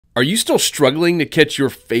Are you still struggling to catch your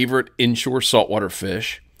favorite inshore saltwater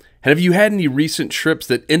fish? Have you had any recent trips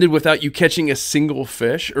that ended without you catching a single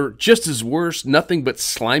fish? Or just as worse, nothing but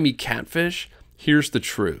slimy catfish? Here's the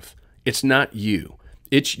truth. It's not you.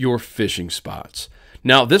 It's your fishing spots.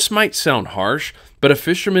 Now, this might sound harsh, but a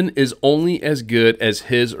fisherman is only as good as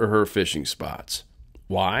his or her fishing spots.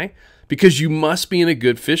 Why? Because you must be in a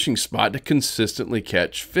good fishing spot to consistently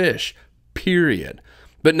catch fish, period.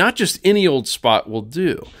 But not just any old spot will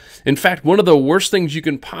do. In fact, one of the worst things you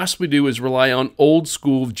can possibly do is rely on old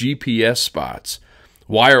school GPS spots.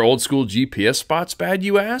 Why are old school GPS spots bad,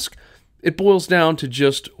 you ask? It boils down to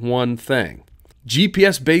just one thing.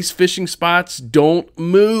 GPS-based fishing spots don't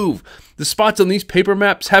move. The spots on these paper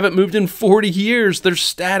maps haven't moved in 40 years. They're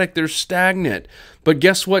static, they're stagnant. But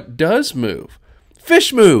guess what does move?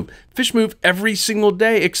 Fish move. Fish move every single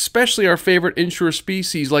day, especially our favorite inshore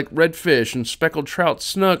species like redfish and speckled trout,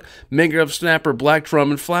 snook, mangrove snapper, black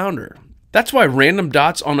drum, and flounder. That's why random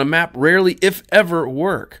dots on a map rarely, if ever,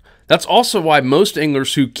 work. That's also why most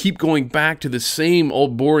anglers who keep going back to the same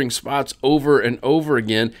old boring spots over and over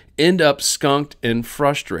again end up skunked and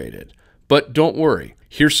frustrated. But don't worry,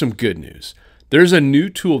 here's some good news. There's a new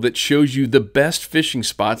tool that shows you the best fishing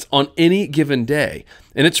spots on any given day,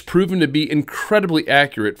 and it's proven to be incredibly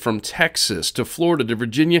accurate from Texas to Florida to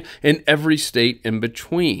Virginia and every state in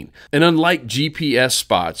between. And unlike GPS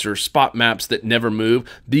spots or spot maps that never move,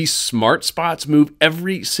 these smart spots move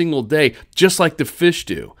every single day, just like the fish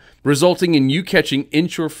do, resulting in you catching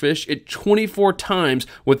inshore fish at 24 times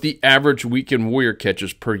what the average weekend warrior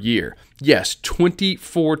catches per year. Yes,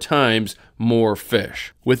 24 times more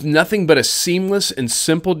fish, with nothing but a seamless and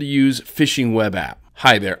simple to use fishing web app.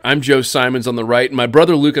 Hi there, I'm Joe Simons on the right, and my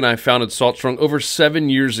brother Luke and I founded Salt Strong over 7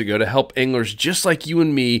 years ago to help anglers just like you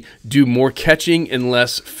and me do more catching and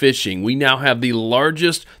less fishing. We now have the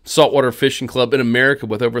largest saltwater fishing club in America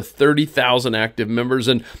with over 30,000 active members,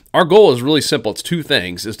 and our goal is really simple. It's two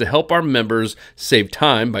things, is to help our members save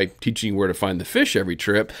time by teaching you where to find the fish every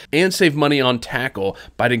trip, and save money on tackle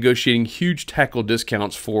by negotiating huge tackle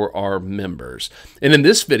discounts for our members. And in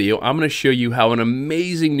this video, I'm going to show you how an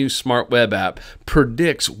amazing new smart web app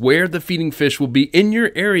predicts where the feeding fish will be in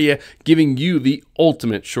your area, giving you the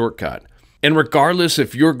ultimate shortcut. And regardless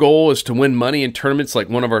if your goal is to win money in tournaments like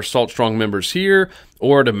one of our Salt Strong members here,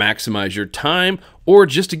 or to maximize your time, or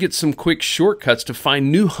just to get some quick shortcuts to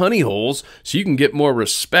find new honey holes so you can get more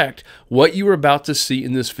respect, what you are about to see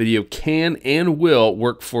in this video can and will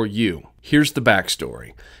work for you. Here's the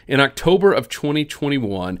backstory. In October of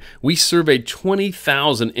 2021, we surveyed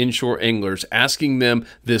 20,000 inshore anglers asking them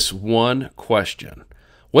this one question.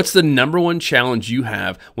 What's the #1 challenge you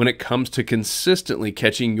have when it comes to consistently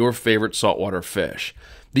catching your favorite saltwater fish?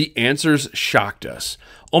 The answers shocked us.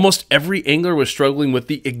 Almost every angler was struggling with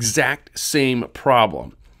the exact same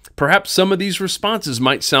problem. Perhaps some of these responses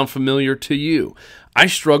might sound familiar to you. I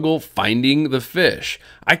struggle finding the fish.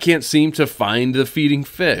 I can't seem to find the feeding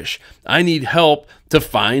fish. I need help to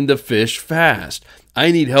find the fish fast.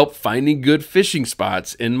 I need help finding good fishing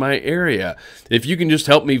spots in my area. If you can just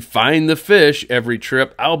help me find the fish every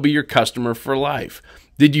trip, I'll be your customer for life.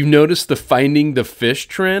 Did you notice the finding the fish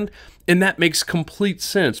trend? And that makes complete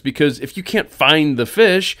sense, because if you can't find the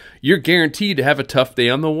fish, you're guaranteed to have a tough day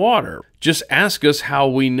on the water. Just ask us how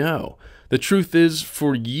we know. The truth is,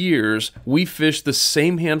 for years, we fished the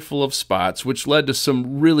same handful of spots, which led to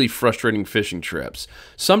some really frustrating fishing trips.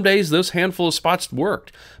 Some days, those handful of spots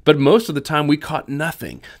worked, but most of the time we caught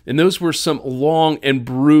nothing, and those were some long and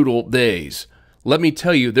brutal days. Let me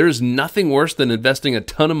tell you, there's nothing worse than investing a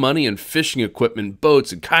ton of money in fishing equipment,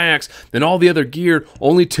 boats, and kayaks, and all the other gear,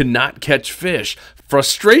 only to not catch fish.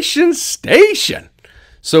 Frustration station!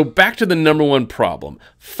 So back to the #1 problem,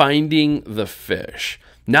 finding the fish.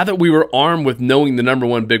 Now that we were armed with knowing the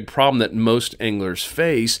 #1 big problem that most anglers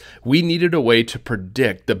face, we needed a way to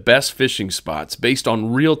predict the best fishing spots based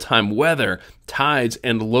on real-time weather, tides,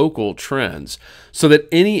 and local trends, so that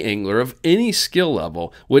any angler of any skill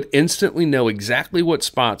level would instantly know exactly what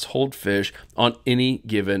spots hold fish on any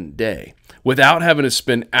given day, without having to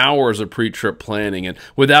spend hours of pre-trip planning and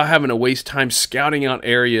without having to waste time scouting out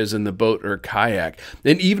areas in the boat or kayak.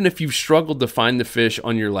 And even if you've struggled to find the fish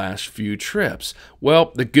on your last few trips,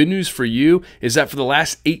 well, the good news for you is that for the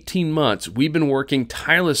last 18 months, we've been working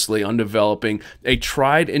tirelessly on developing a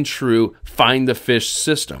tried and true find the fish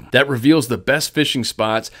system that reveals the best fishing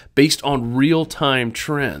spots based on real-time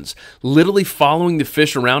trends, literally following the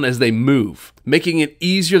fish around as they move, making it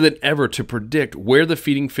easier than ever to predict where the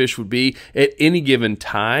feeding fish would be at any given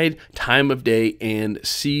tide, time of day, and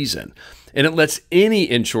season. And it lets any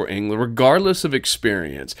inshore angler, regardless of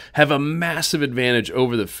experience, have a massive advantage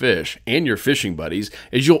over the fish and your fishing buddies,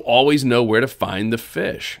 as you'll always know where to find the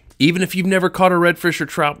fish. Even if you've never caught a redfish or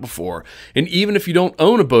trout before, and even if you don't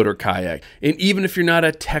own a boat or kayak, and even if you're not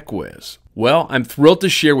a tech whiz. Well, I'm thrilled to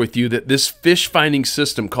share with you that this fish finding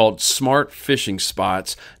system called Smart Fishing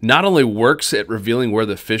Spots not only works at revealing where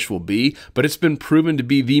the fish will be, but it's been proven to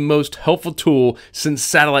be the most helpful tool since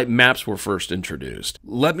satellite maps were first introduced.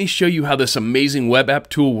 Let me show you how this amazing web app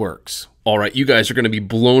tool works. All right, you guys are going to be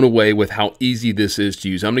blown away with how easy this is to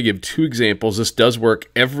use. I'm going to give 2 examples. This does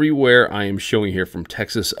work everywhere I am showing here, from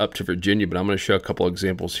Texas up to Virginia, but I'm going to show a couple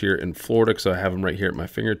examples here in Florida because I have them right here at my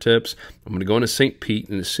fingertips. I'm going to go into St. Pete,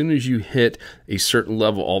 and as soon as you hit a certain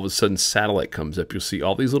level, all of a sudden satellite comes up. You'll see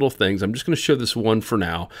all these little things. I'm just going to show this one for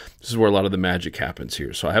now. This is where a lot of the magic happens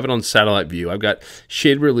here. So I have it on satellite view. I've got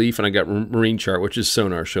shade relief, and I got marine chart, which is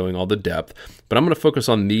sonar showing all the depth. But I'm going to focus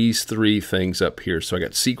on these 3 things up here. So I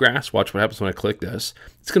got seagrass. Watch what happens when I click this.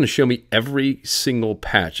 It's going to show me every single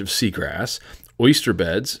patch of seagrass. Oyster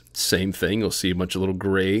beds, same thing. You'll see a bunch of little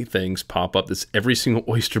gray things pop up. This every single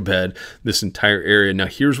oyster bed, this entire area. Now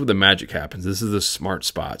here's where the magic happens. This is the smart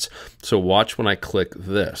spots. So watch when I click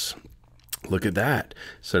this. Look at that.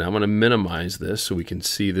 So now I'm going to minimize this so we can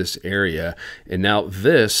see this area. And now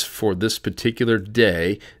this, for this particular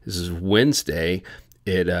day, this is Wednesday,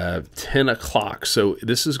 at 10 o'clock. So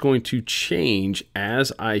this is going to change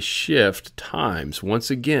as I shift times. Once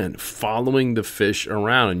again, following the fish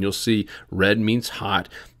around, and you'll see red means hot,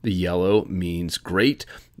 the yellow means great,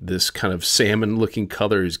 this kind of salmon looking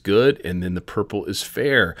color is good, and then the purple is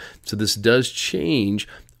fair. So this does change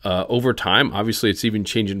over time. Obviously, it's even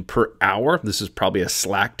changing per hour. This is probably a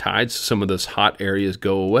slack tide, so some of those hot areas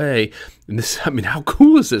go away. And this, I mean, how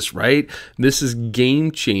cool is this, right? This is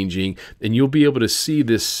game changing, and you'll be able to see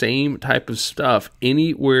this same type of stuff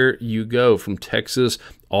anywhere you go, from Texas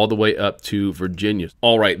all the way up to Virginia.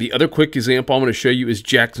 All right, the other quick example I'm going to show you is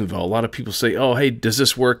Jacksonville. A lot of people say, oh, hey, does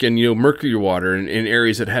this work in, mercury water and in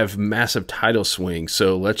areas that have massive tidal swings?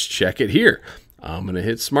 So let's check it here. I'm going to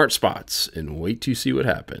hit smart spots and wait to see what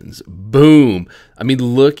happens. Boom. I mean,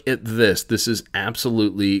 look at this. This is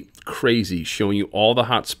absolutely crazy, showing you all the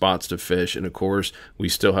hot spots to fish. And of course, we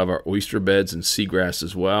still have our oyster beds and seagrass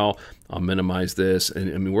as well. I'll minimize this.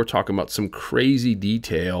 And I mean, we're talking about some crazy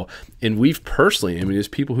detail. And we've personally, I mean, there's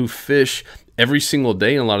people who fish every single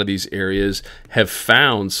day in a lot of these areas, have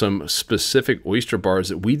found some specific oyster bars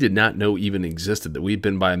that we did not know even existed, that we've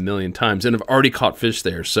been by a million times and have already caught fish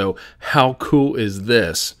there. So how cool is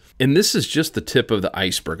this? And this is just the tip of the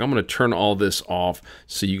iceberg. I'm going to turn all this off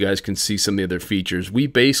so you guys can see some of the other features. We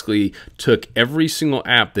basically took every single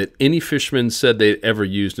app that any fisherman said they'd ever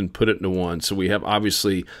used and put it into one. So we have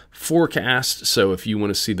obviously forecast. So if you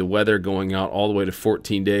want to see the weather going out all the way to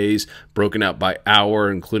 14 days, broken out by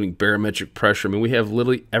hour, including barometric pressure. I mean, we have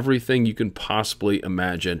literally everything you can possibly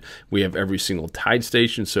imagine. We have every single tide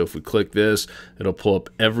station. So if we click this, it'll pull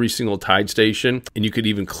up every single tide station. And you could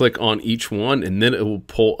even click on each one, and then it will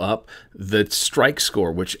pull up the strike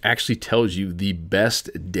score, which actually tells you the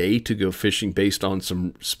best day to go fishing based on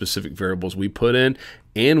some specific variables we put in,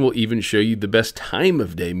 and will even show you the best time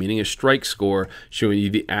of day, meaning a strike score showing you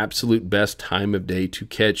the absolute best time of day to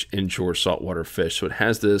catch inshore saltwater fish. So it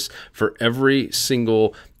has this for every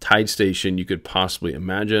single tide station you could possibly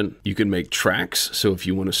imagine. You can make tracks. So if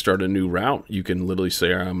you want to start a new route, you can literally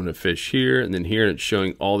say, all right, I'm going to fish here and then here, and it's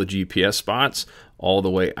showing all the GPS spots all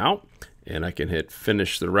the way out. And I can hit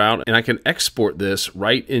finish the route, and I can export this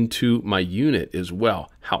right into my unit as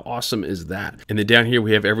well. How awesome is that? And then down here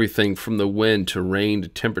we have everything from the wind to rain to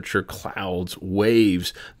temperature, clouds,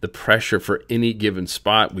 waves, the pressure for any given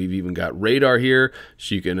spot. We've even got radar here,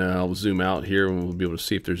 so you can I'll zoom out here and we'll be able to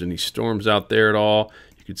see if there's any storms out there at all.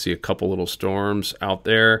 You can see a couple little storms out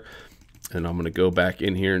there. And I'm going to go back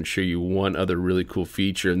in here and show you one other really cool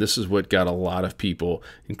feature. And this is what got a lot of people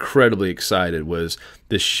incredibly excited, was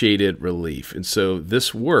this shaded relief. And so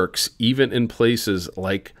this works even in places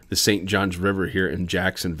like the St. Johns River here in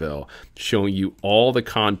Jacksonville, showing you all the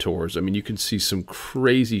contours. I mean, you can see some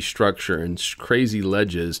crazy structure and crazy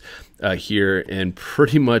ledges here in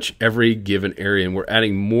pretty much every given area. And we're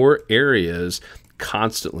adding more areas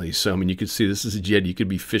constantly. So I mean, you can see this is a jig. You could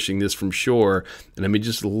be fishing this from shore, and I mean,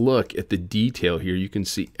 just look at the detail here. You can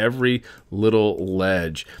see every little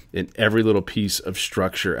ledge and every little piece of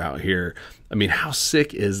structure out here. I mean, how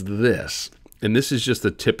sick is this? And this is just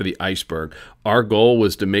the tip of the iceberg. Our goal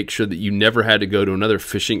was to make sure that you never had to go to another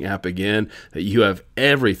fishing app again, that you have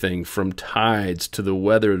everything from tides to the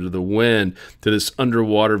weather to the wind to this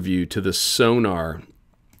underwater view to the sonar.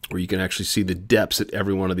 where you can actually see the depths at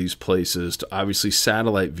every one of these places, to obviously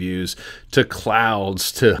satellite views, to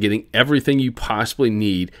clouds, to getting everything you possibly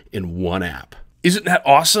need in one app. Isn't that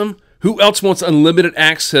awesome? Who else wants unlimited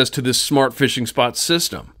access to this smart fishing spot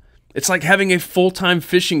system? It's like having a full-time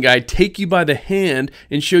fishing guide take you by the hand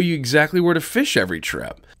and show you exactly where to fish every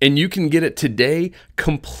trip. And you can get it today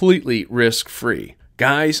completely risk-free.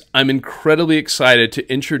 Guys, I'm incredibly excited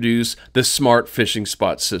to introduce the Smart Fishing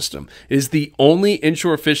Spot System. It is the only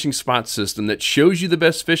inshore fishing spot system that shows you the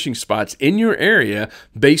best fishing spots in your area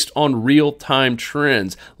based on real-time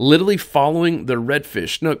trends, literally following the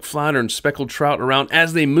redfish, snook, flounder, and speckled trout around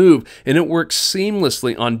as they move, and it works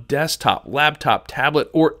seamlessly on desktop, laptop, tablet,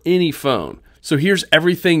 or any phone. So here's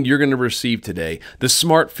everything you're going to receive today. The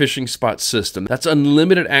Smart Fishing Spot System. That's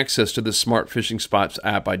unlimited access to the Smart Fishing Spots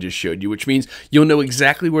app I just showed you, which means you'll know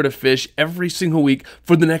exactly where to fish every single week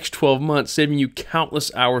for the next 12 months, saving you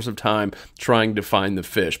countless hours of time trying to find the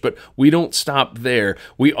fish. But we don't stop there.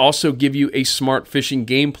 We also give you a smart fishing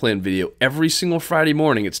game plan video every single Friday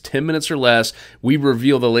morning. It's 10 minutes or less. We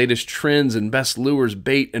reveal the latest trends and best lures,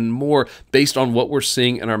 bait, and more based on what we're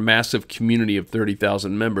seeing in our massive community of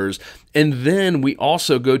 30,000 members. And then we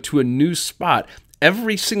also go to a new spot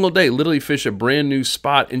every single day, literally fish a brand new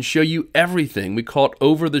spot and show you everything. We call it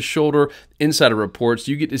over-the-shoulder insider reports.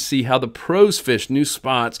 You get to see how the pros fish new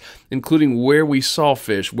spots, including where we saw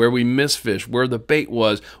fish, where we missed fish, where the bait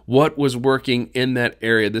was, what was working in that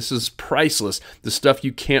area. This is priceless, the stuff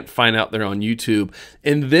you can't find out there on YouTube.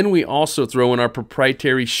 And then we also throw in our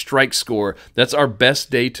proprietary strike score. That's our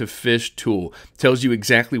best day to fish tool. Tells you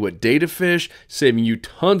exactly what day to fish, saving you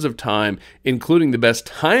tons of time, including the best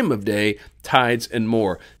time of day, tides, and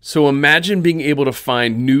more. So imagine being able to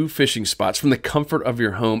find new fishing spots from the comfort of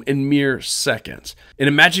your home in mere seconds. And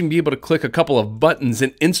imagine being able to click a couple of buttons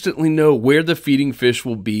and instantly know where the feeding fish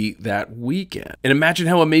will be that weekend. And imagine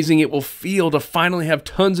how amazing it will feel to finally have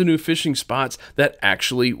tons of new fishing spots that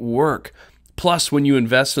actually work. Plus, when you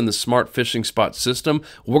invest in the Smart Fishing Spot system,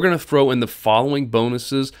 we're going to throw in the following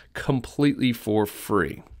bonuses completely for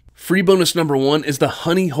free. Free bonus number one is the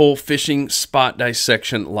Honey Hole Fishing Spot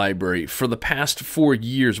Dissection Library. For the past 4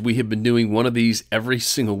 years, we have been doing one of these every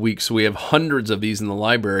single week, so we have hundreds of these in the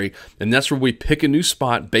library, and that's where we pick a new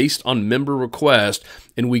spot based on member request,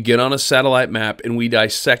 and we get on a satellite map and we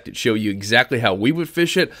dissect it, show you exactly how we would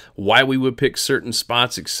fish it, why we would pick certain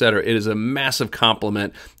spots, etc. It is a massive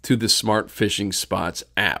compliment to the Smart Fishing Spots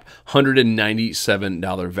app.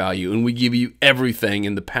 $197 value, and we give you everything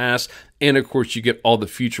in the past, and of course, you get all the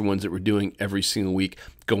future ones that we're doing every single week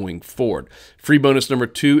going forward. Free bonus number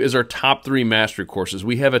two is our top 3 mastery courses.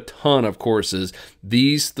 We have a ton of courses.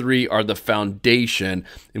 These 3 are the foundation,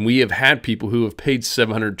 and we have had people who have paid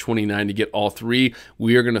 $729 to get all 3.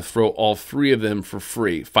 We are going to throw all 3 of them for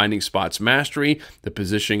free. Finding Spots Mastery, the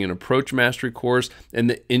Positioning and Approach Mastery course,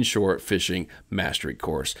 and the Inshore Fishing Mastery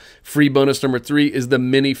course. Free bonus number 3 is the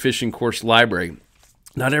Mini Fishing Course Library.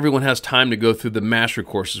 Not everyone has time to go through the master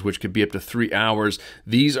courses, which could be up to 3 hours.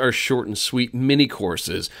 These are short and sweet mini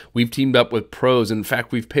courses. We've teamed up with pros. In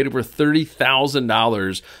fact, we've paid over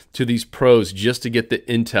 $30,000 to these pros just to get the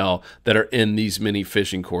intel that are in these mini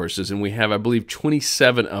fishing courses. And we have, I believe,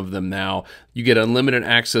 27 of them now. You get unlimited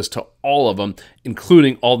access to all of them,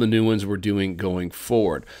 including all the new ones we're doing going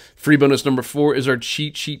forward. Free bonus number 4 is our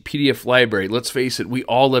cheat sheet PDF library. Let's face it, we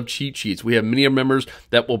all love cheat sheets. We have many members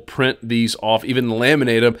that will print these off, even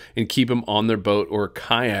laminate them and keep them on their boat or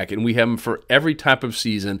kayak. And we have them for every type of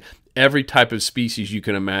season, every type of species you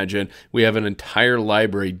can imagine. We have an entire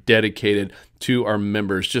library dedicated to our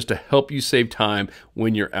members just to help you save time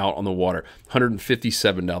when you're out on the water.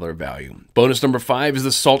 $157 value. Bonus number 5 is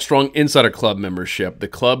the Salt Strong Insider Club membership. The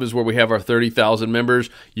club is where we have our 30,000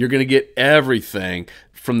 members. You're going to get everything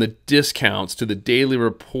from the discounts to the daily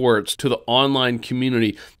reports to the online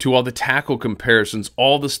community to all the tackle comparisons,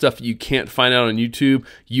 all the stuff you can't find out on YouTube,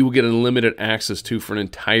 you will get unlimited access to for an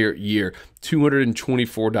entire year.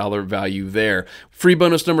 $224 value there. Free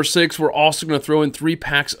bonus number 6, we're also going to throw in 3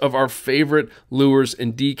 packs of our favorite lures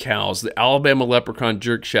and decals. The Alabama Leprechaun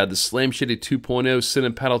Jerk Shad, the Slam Shady 2.0 Sin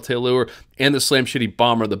and Paddle Tail Lure, and the Slam Shady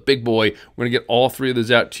Bomber, the big boy. We're going to get all 3 of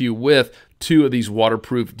those out to you with 2 of these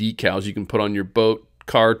waterproof decals you can put on your boat,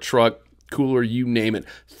 car, truck, cooler, you name it.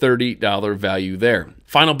 $30 value there.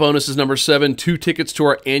 Final bonus is number 7, 2 tickets to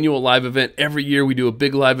our annual live event. Every year we do a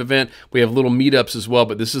big live event. We have little meetups as well,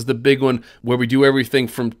 but this is the big one where we do everything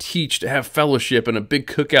from teach to have fellowship and a big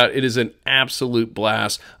cookout. It is an absolute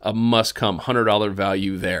blast, a must-come, $100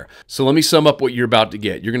 value there. So let me sum up what you're about to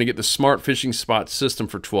get. You're going to get the Smart Fishing Spot System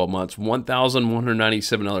for 12 months,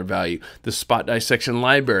 $1,197 value. The Spot Dissection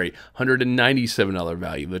Library, $197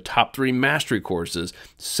 value. The Top 3 Mastery Courses,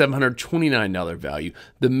 $729 value.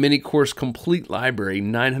 The Mini Course Complete Library,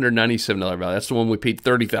 $997 value. That's the one we paid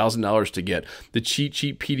 $30,000 to get. The Cheat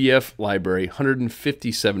Sheet PDF Library,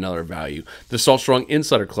 $157 value. The Salt Strong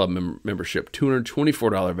Insider Club membership,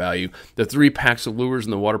 $224 value. The 3 packs of lures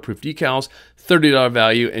and the waterproof decals, $30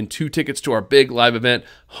 value, and 2 tickets to our big live event,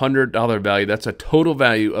 $100 value. That's a total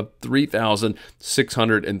value of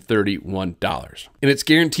 $3,631. And it's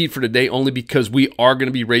guaranteed for today only because we are going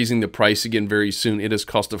to be raising the price again very soon. It has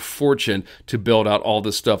cost a fortune to build out all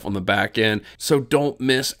this stuff on the back end, so don't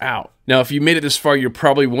miss out. Now, if you made it this far, you're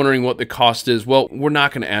probably wondering what the cost is. Well, we're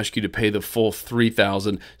not going to ask you to pay the full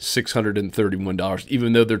 $3,631,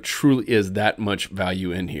 even though there truly is that much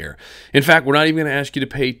value in here. In fact, we're not even going to ask you to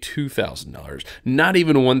pay $2,000, not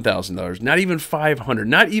even $1,000, not even $500,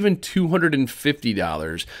 not even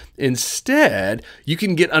 $250. Instead, you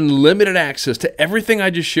can get unlimited access to everything I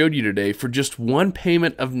just showed you today for just one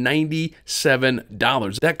payment of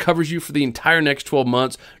 $97. That covers you for the entire next 12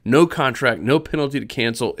 months, no contract, no penalty to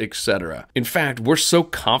cancel, etc. In fact, we're so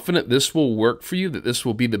confident this will work for you, that this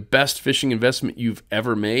will be the best fishing investment you've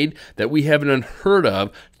ever made, that we have an unheard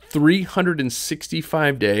of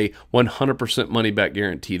 365-day, 100% money-back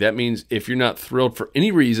guarantee. That means if you're not thrilled for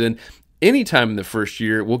any reason, anytime in the first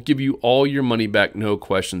year, we'll give you all your money back, no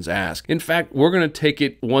questions asked. In fact, we're going to take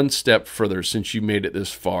it one step further since you made it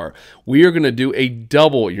this far. We are going to do a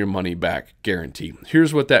double your money back guarantee.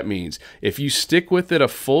 Here's what that means. If you stick with it a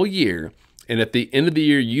full year, and at the end of the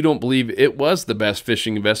year, you don't believe it was the best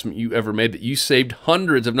fishing investment you ever made, that you saved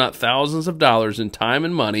hundreds, if not thousands of dollars in time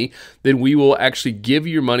and money, then we will actually give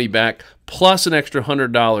you your money back plus an extra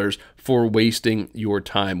 $100 for wasting your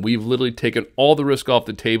time. We've literally taken all the risk off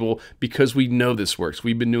the table because we know this works.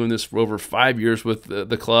 We've been doing this for over 5 years with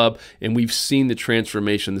the club, and we've seen the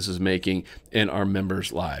transformation this is making in our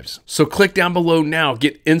members' lives. So click down below now.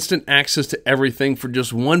 Get instant access to everything for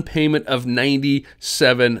just one payment of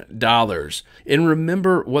 $97. And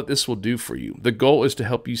remember what this will do for you. The goal is to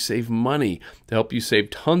help you save money, to help you save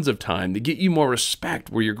tons of time, to get you more respect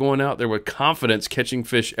where you're going out there with confidence catching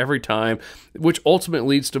fish every time, which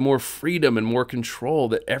ultimately leads to more freedom and more control,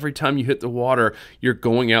 that every time you hit the water, you're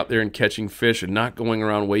going out there and catching fish and not going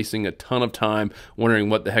around wasting a ton of time wondering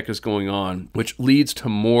what the heck is going on, which leads to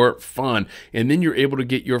more fun. And then you're able to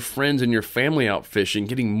get your friends and your family out fishing,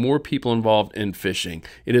 getting more people involved in fishing.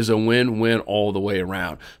 It is a win-win all the way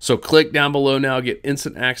around. So click down below now, get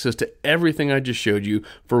instant access to everything I just showed you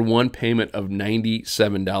for one payment of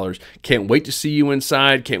 $97. Can't wait to see you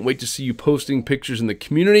inside. Can't wait to see you posting pictures in the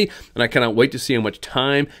community. And I cannot wait to see how much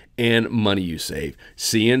time and money you save.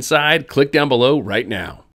 See you inside. Click down below right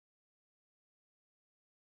now.